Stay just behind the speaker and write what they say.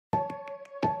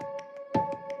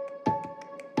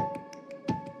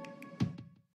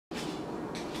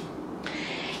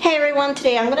Hey everyone,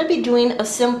 today I'm going to be doing a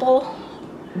simple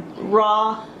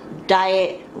raw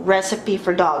diet recipe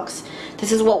for dogs.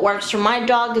 This is what works for my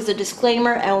dog as a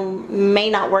disclaimer and may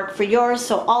not work for yours,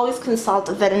 so always consult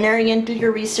a veterinarian, do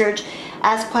your research,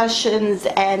 ask questions,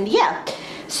 and yeah.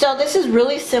 So this is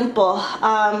really simple.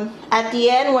 At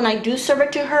the end, when I do serve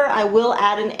it to her, I will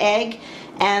add an egg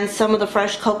and some of the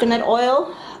fresh coconut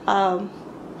oil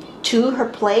to her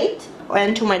plate,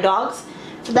 and to my dogs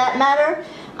for that matter.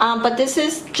 But this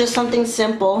is just something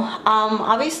simple.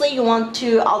 Obviously you want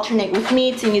to alternate with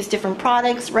meats and use different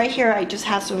products. Right here I just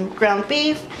have some ground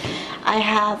beef, I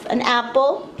have an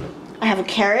apple, I have a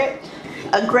carrot,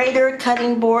 a grater,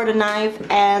 cutting board, a knife,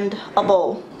 and a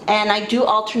bowl. And I do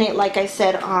alternate, like I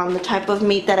said, on the type of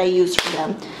meat that I use for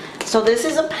them. So this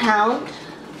is a pound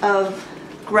of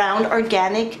ground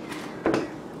organic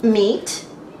meat,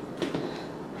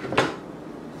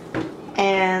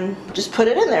 and just put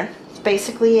it in there.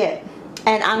 Basically it.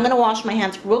 And I'm gonna wash my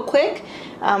hands real quick.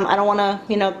 I don't want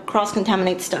to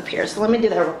cross-contaminate stuff here, so let me do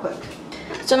that real quick.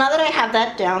 So now that I have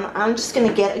that down, I'm just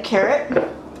gonna get a carrot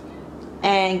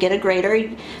and get a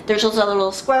grater. There's those other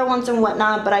little square ones and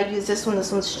whatnot, but I use this one.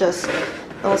 This one's just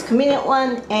the most convenient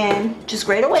one, and just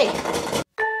grate away.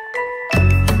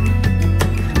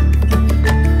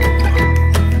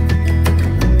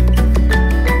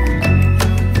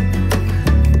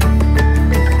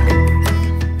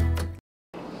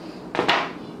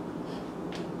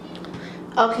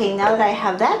 Okay, now that I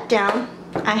have that down,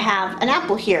 I have an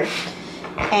apple here,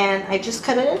 and I just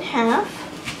cut it in half.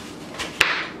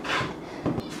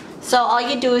 So all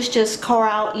you do is just core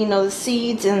out, the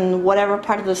seeds and whatever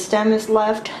part of the stem is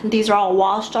left. These are all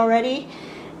washed already,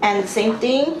 and the same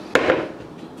thing,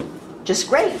 just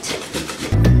grate.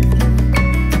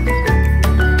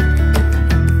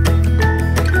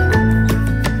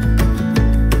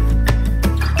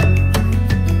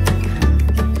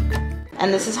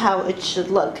 And this is how it should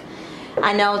look.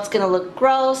 I know it's gonna look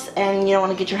gross and you don't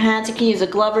want to get your hands, you can use a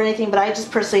glove or anything, but I just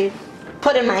personally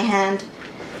put in my hand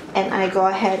and I go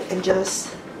ahead and just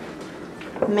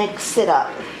mix it up.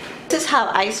 This is how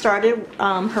I started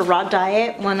her raw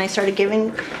diet when I started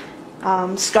giving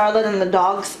Scarlett and the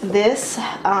dogs this.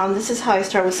 This is how I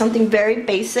started, with something very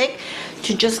basic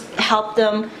to just help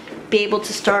them be able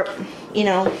to start,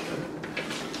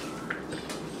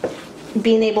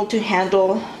 being able to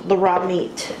handle the raw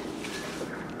meat.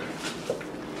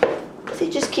 So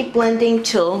you just keep blending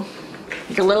till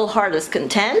your little heart is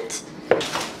content.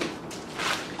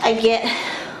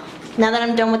 Now that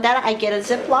I'm done with that, I get a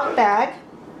Ziploc bag,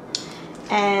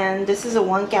 and this is a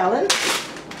 1 gallon.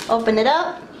 Open it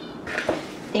up,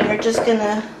 and you're just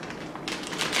gonna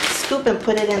scoop and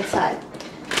put it inside.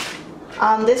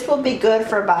 This will be good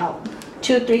for about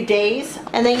 2-3 days,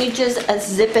 and then you just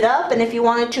zip it up. And if you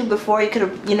wanted to before, you could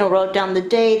have wrote down the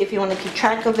date if you want to keep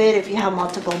track of it, if you have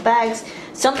multiple bags.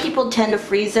 Some people tend to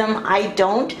freeze them. I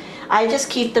don't. I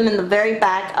just keep them in the very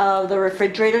back of the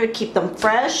refrigerator to keep them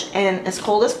fresh and as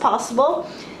cold as possible.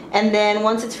 And then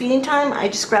once it's feeding time, I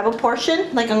just grab a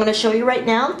portion like I'm going to show you right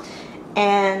now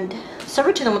and serve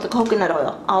it to them with the coconut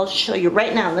oil. I'll show you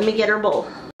right now. Let me get her bowl.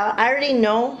 I already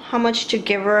know how much to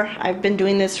give her. I've been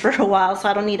doing this for a while, so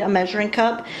I don't need a measuring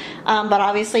cup. But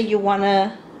obviously you want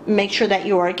to make sure that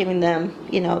you are giving them,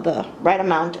 the right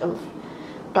amount of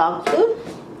dog food.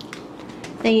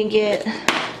 Then you get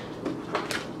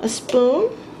a spoon.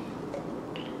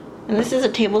 And this is a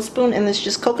tablespoon, and this is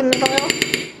just coconut oil.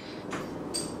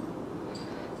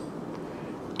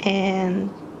 And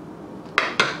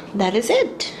that is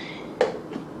it.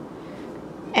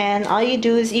 And all you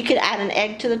do is you could add an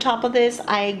egg to the top of this.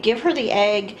 I give her the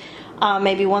egg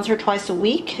maybe once or twice a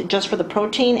week, just for the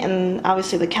protein and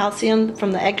obviously the calcium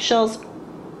from the eggshells,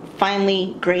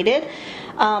 finely grated.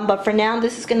 But for now,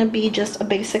 this is going to be just a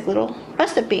basic little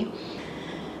recipe.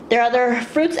 There are other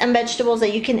fruits and vegetables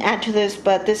that you can add to this,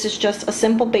 but this is just a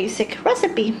simple basic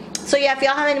recipe. So yeah, if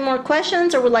y'all have any more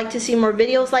questions or would like to see more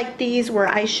videos like these where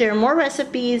I share more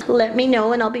recipes, let me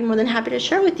know and I'll be more than happy to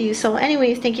share with you. So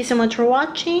anyways, thank you so much for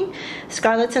watching.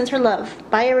 Scarlett sends her love.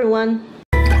 Bye everyone.